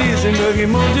 Take it easy, meu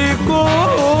irmão de cor.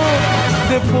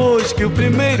 Depois que o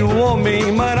primeiro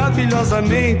homem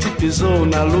maravilhosamente pisou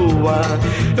na lua,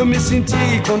 eu me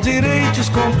senti com direitos,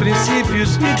 com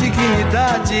princípios e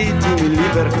dignidade de me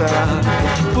libertar.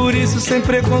 Por isso, sem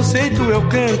preconceito, eu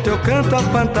canto a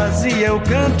fantasia, eu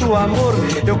canto o amor,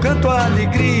 eu canto a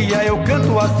alegria, eu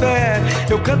canto a fé,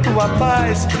 eu canto a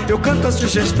paz, eu canto a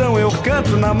sugestão, eu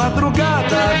canto na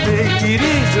madrugada. Take it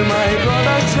easy, my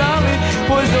brother Charlie,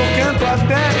 pois eu canto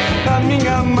até a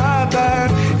minha amada,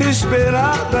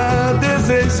 esperada,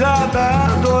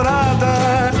 desejada,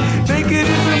 adorada. Take it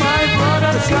easy, my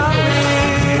brother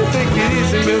Charlie. Take it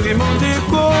easy, meu irmão de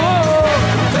cor.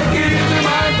 Take it easy,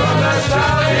 my brother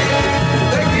Charlie.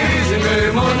 Take it easy, meu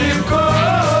irmão de cor.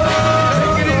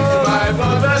 Take it easy, my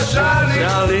brother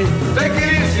Charlie. Take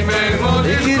it easy, meu irmão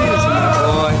de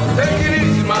cor. Take it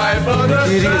easy, my brother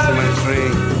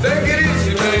Charlie. Take it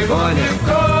easy, meu irmão de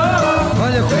cor.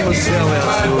 Olha como o céu é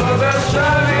azul,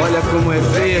 olha como é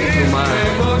verde o mar,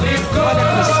 olha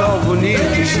que sol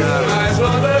bonito,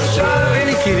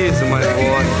 Charlie. Take it easy, my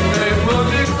boy.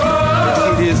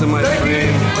 Take it easy, my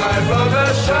friend.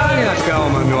 Tenha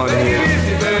calma, meu amigo.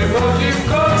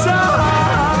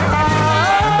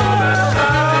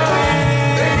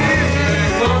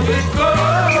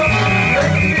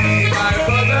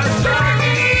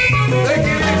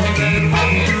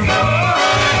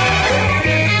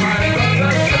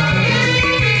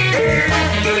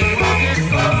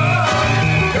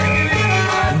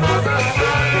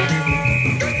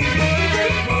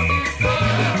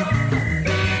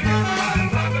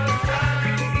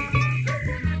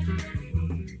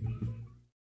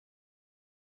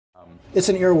 It's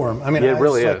an earworm. I mean, Yeah, it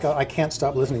really it's is. I can't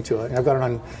stop listening to it. I've got it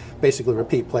on basically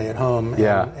repeat play at home.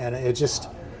 And it just.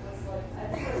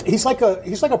 He's like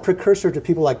a precursor to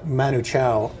people like Manu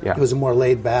Chao, Yeah. who's a more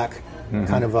laid back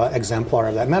kind of exemplar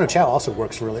of that. Manu Chao also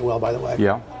works really well, by the way.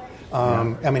 Yeah.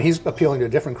 I mean, he's appealing to a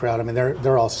different crowd. I mean,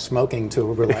 they're all smoking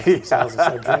to relax themselves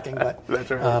instead of drinking, but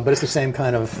That's right. but it's the same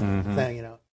kind of thing, you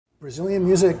know. Brazilian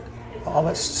music, all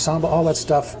that samba, all that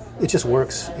stuff, it just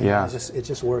works. You know, it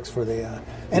just works for the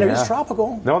and it is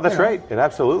tropical. No, that's you know. right. It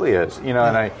absolutely is. You know,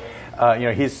 and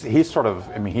he's sort of.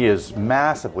 I mean, he is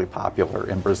massively popular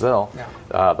in Brazil.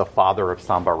 Yeah. The father of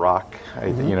samba rock.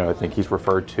 I think he's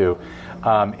referred to,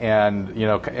 and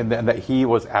that he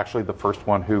was actually the first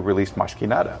one who released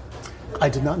Masquinada. I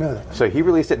did not know that. So he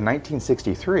released it in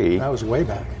 1963. That was way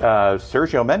back.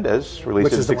 Sergio Mendes released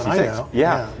Which it in is the one I 66. know.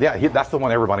 Yeah. That's the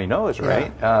one everybody knows, right?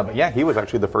 But yeah, he was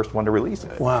actually the first one to release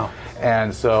it. Wow.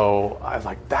 And so I was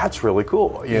like, that's really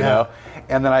cool, you know?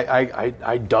 And then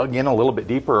I dug in a little bit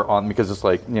deeper on, because it's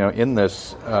like, you know, in the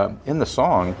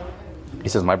song, he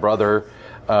says, my brother,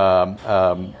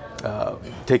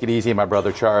 take it easy, my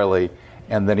brother Charlie.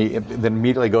 And then he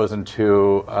immediately goes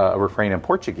into a refrain in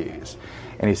Portuguese.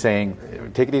 And he's saying,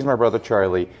 take it easy, my brother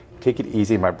Charlie. Take it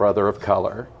easy, my brother of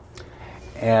color.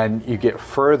 And you get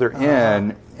further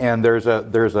in, and there's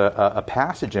a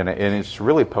passage in it, and it's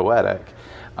really poetic.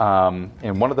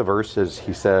 In one of the verses,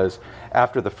 he says,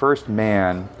 after the first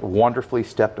man wonderfully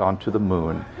stepped onto the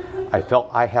moon, I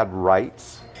felt I had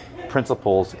rights,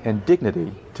 principles, and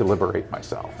dignity to liberate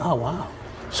myself. Oh, wow.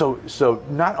 So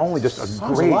not only just a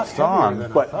Sounds a great lot heavier song,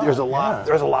 than I but thought. there's a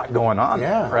lot going on,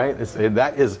 right?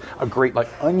 That is a great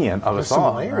onion of There's a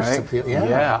song, some layers right? to feel,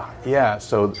 yeah.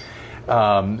 So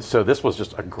this was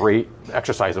just a great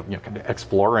exercise of kind of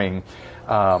exploring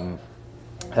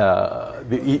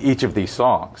each of these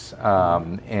songs,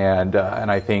 and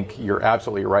I think you're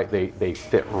absolutely right. They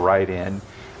fit right in,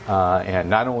 and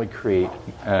not only create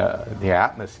the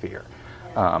atmosphere.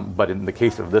 But in the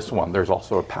case of this one, there's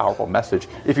also a powerful message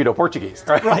if you know Portuguese,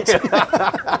 right?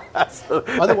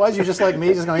 Otherwise, you're just like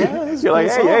me, just going, yeah, this is you're a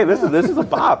like, cool hey, song. this is a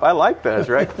bop. I like this,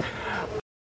 right?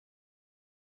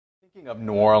 Thinking of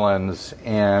New Orleans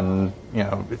and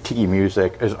tiki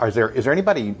music, is there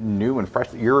anybody new and fresh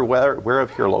that you're aware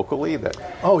of here locally? There's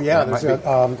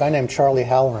a guy named Charlie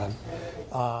Halloran.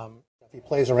 He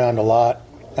plays around a lot,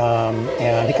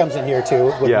 and he comes in here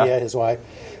too with Mia, his wife.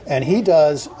 And he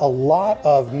does a lot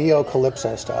of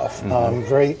neo-calypso stuff.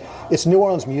 It's New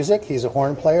Orleans music. He's a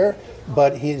horn player,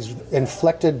 but he's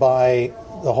inflected by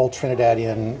the whole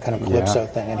Trinidadian kind of calypso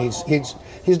thing. And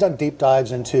he's done deep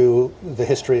dives into the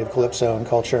history of calypso and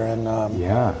culture. And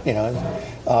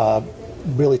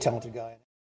really talented guy.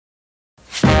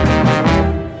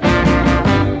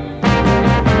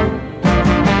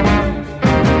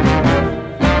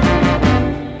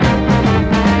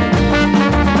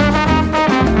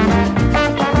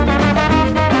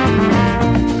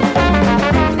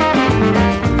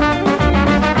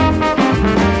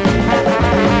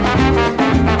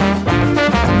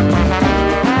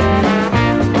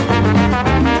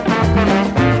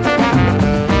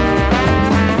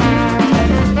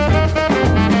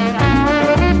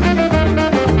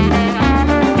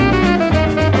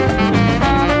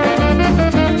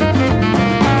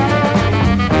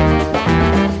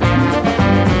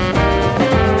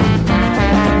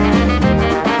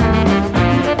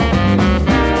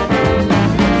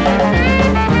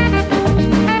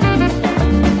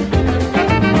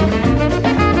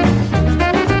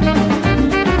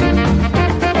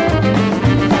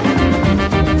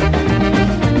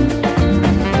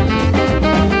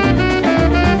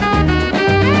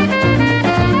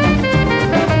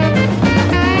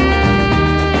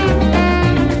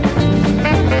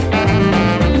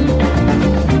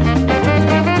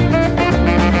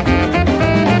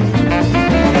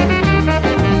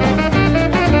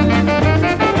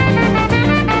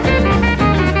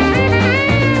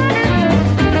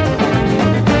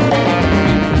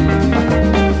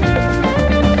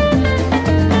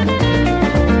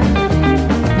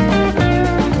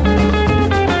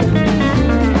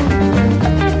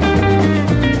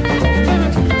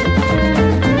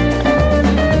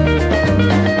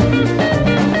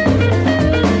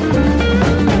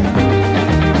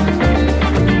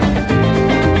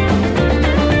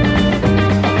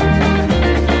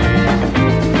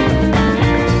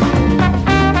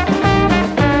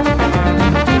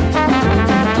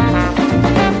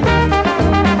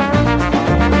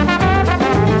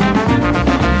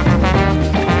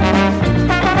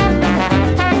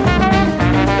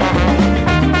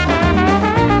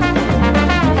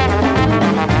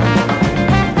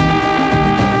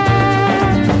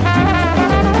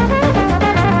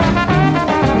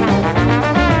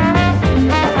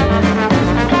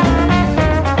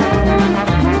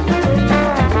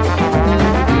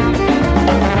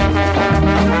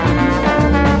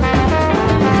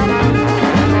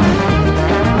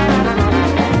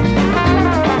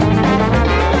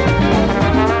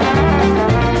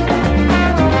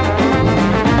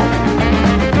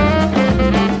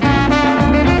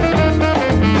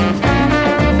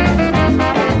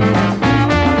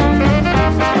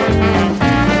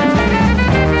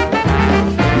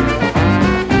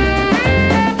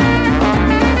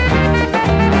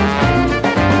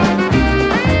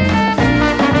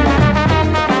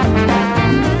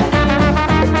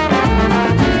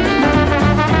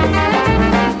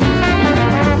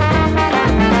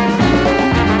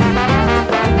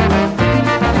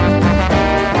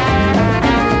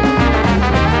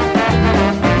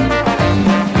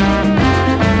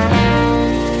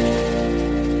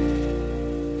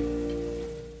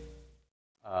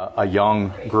 a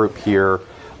young group here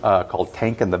called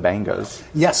Tank and the Bangas.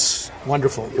 Yes,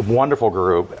 wonderful. Wonderful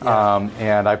group. Yeah.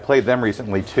 And I played them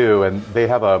recently too, and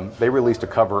they released a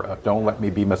cover of Don't Let Me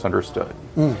Be Misunderstood.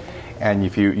 And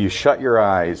if you shut your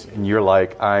eyes and you're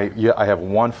like, I have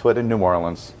one foot in New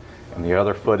Orleans and the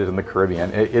other foot is in the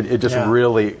Caribbean, it just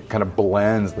really kind of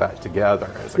blends that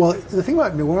together. Well, the thing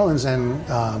about New Orleans and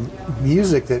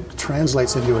music that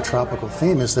translates into a tropical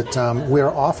theme is that we're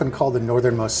often called the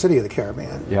northernmost city of the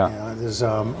Caribbean. Yeah. There's,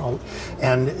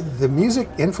 and the music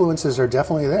influences are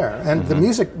definitely there. And the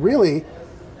music really,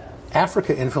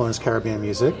 Africa influenced Caribbean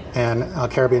music, and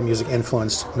Caribbean music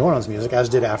influenced New Orleans music, as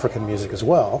did African music as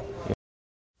well.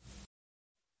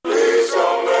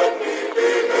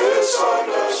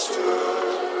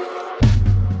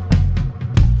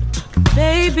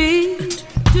 Baby,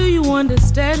 do you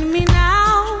understand me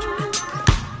now?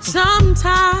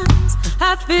 Sometimes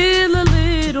I feel a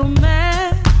little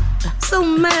mad, so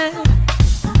mad.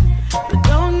 But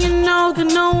don't you know that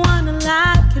no one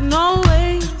alive can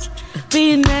always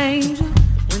be an angel?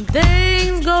 When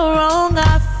things go wrong,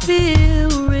 I feel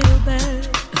real bad.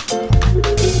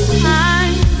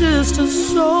 I'm just a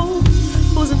soul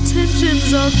whose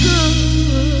intentions are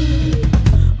good.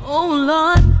 Oh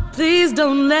Lord, please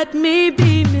don't let me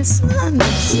be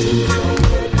misunderstood.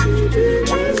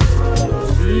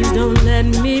 Please don't let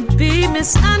me be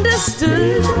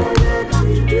misunderstood.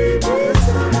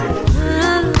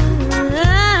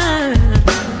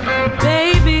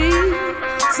 Baby,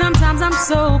 sometimes I'm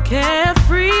so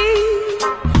carefree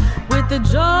with the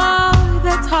joy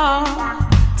that's hard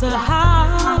to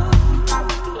hide.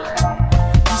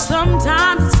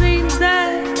 Sometimes it seems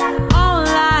that all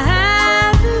I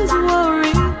have is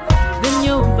worry. Then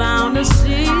you're bound to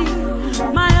see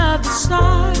my other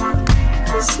side.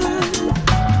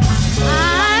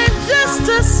 I'm just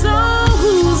a soul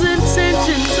whose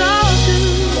intentions are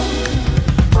good.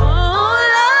 Oh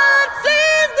Lord,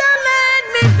 please don't let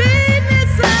me be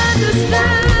misunderstood.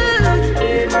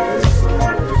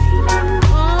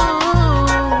 Oh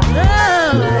Lord,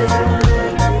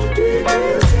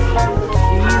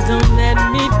 please don't let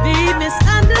me be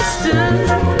misunderstood.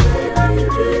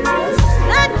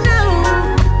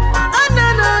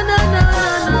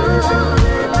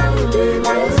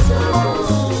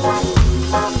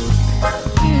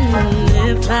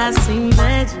 If I see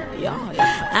magic,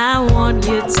 I want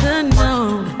you to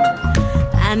know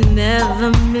I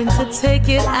never meant to take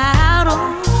it out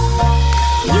on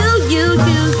you.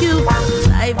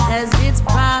 Life has its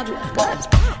problems,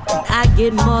 and I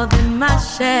get more than my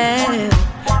share.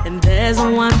 And there's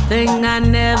one thing I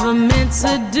never meant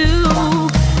to do,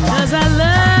 'cause I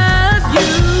love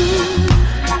you,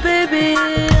 baby,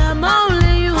 I'm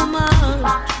only human. I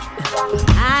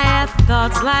have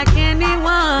thoughts like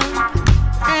anyone.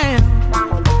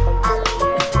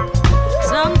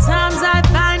 Sometimes I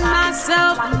find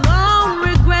myself alone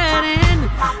regretting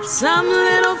some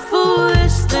little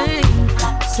foolish thing,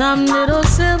 some little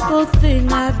simple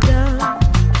thing I've done.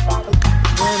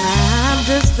 But I'm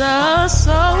just a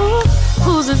soul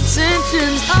whose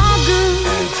intentions are good.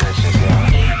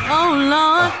 Oh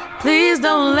Lord, please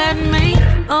don't let me.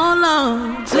 Oh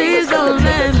Lord, please don't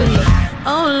let me.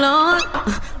 Oh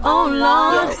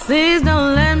Lord, please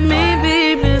don't let me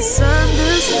be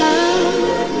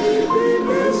misunderstood.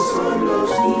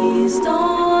 Please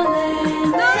don't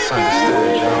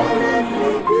let me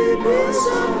be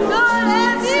misunderstood. Don't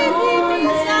let me be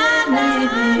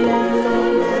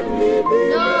misunderstood.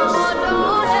 No,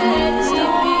 don't let me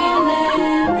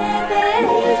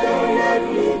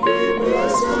be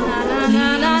misunderstood.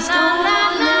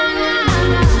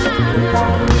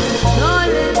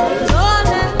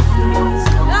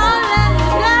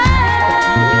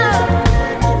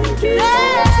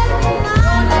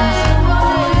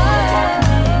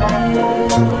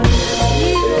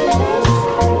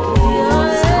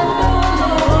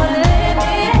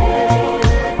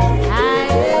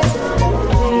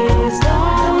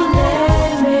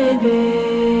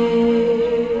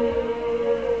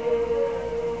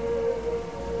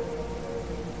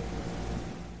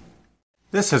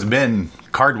 This has been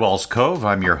Cardwell's Cove.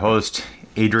 I'm your host,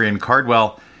 Adrian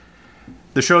Cardwell.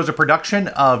 The show is a production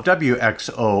of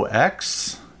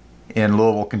WXOX in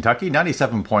Louisville, Kentucky,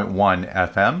 97.1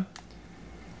 FM.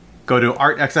 Go to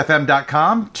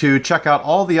artxfm.com to check out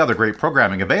all the other great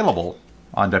programming available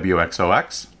on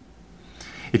WXOX.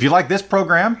 If you like this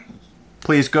program,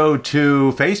 please go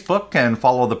to Facebook and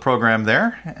follow the program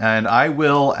there. And I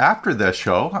will, after this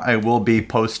show, I will be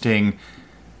posting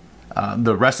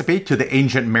the recipe to the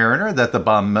Ancient Mariner that the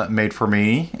bum made for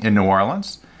me in New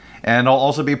Orleans. And I'll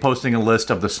also be posting a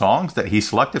list of the songs that he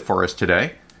selected for us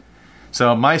today.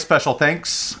 So my special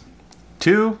thanks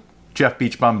to Jeff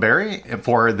Beachbum Berry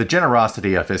for the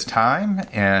generosity of his time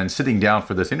and sitting down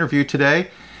for this interview today.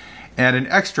 And an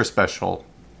extra special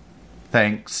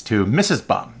thanks to Mrs.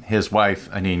 Bum, his wife,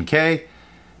 Anine Kay,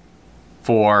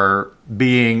 for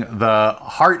being the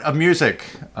heart of music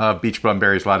of Beachbum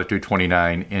Berry's Latitude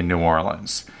 29 in New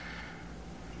Orleans.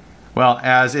 Well,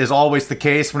 as is always the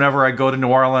case whenever I go to New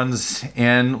Orleans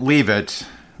and leave it,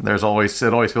 it always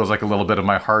feels like a little bit of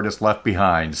my heart is left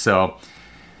behind. So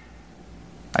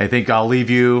I think I'll leave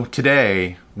you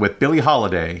today with Billie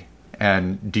Holiday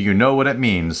and Do You Know What It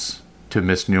Means to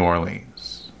Miss New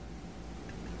Orleans?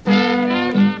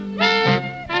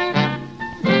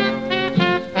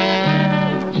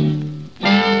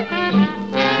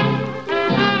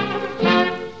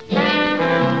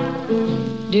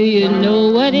 Do you know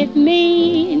what it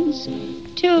means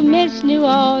to miss New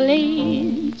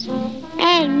Orleans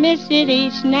and miss it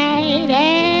each night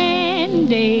and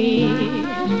day?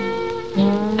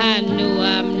 I know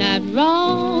I'm not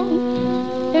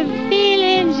wrong. The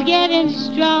feeling's getting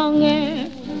stronger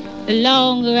the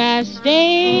longer I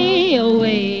stay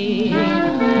away.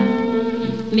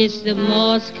 Miss the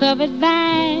moss-covered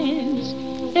vines,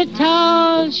 the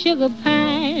tall sugar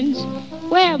pines,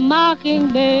 where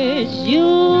mockingbirds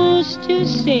used to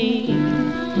sing.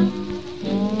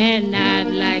 And I'd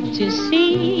like to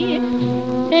see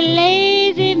the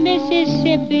lazy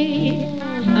Mississippi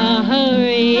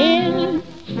hurrying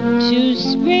to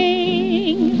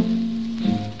spring.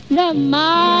 The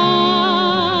Mardi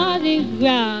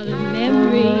Gras, the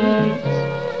memories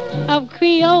of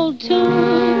Creole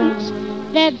tunes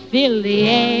that fill the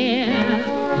air.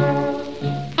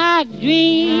 I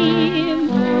dream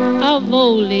of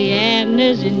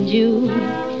oleanders in June,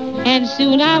 and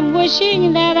soon I'm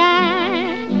wishing that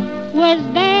I was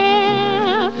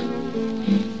there.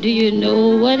 Do you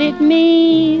know what it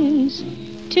means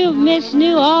to miss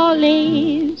New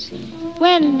Orleans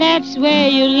when that's where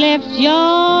you left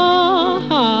your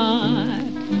heart?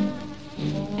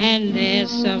 And there's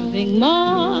something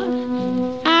more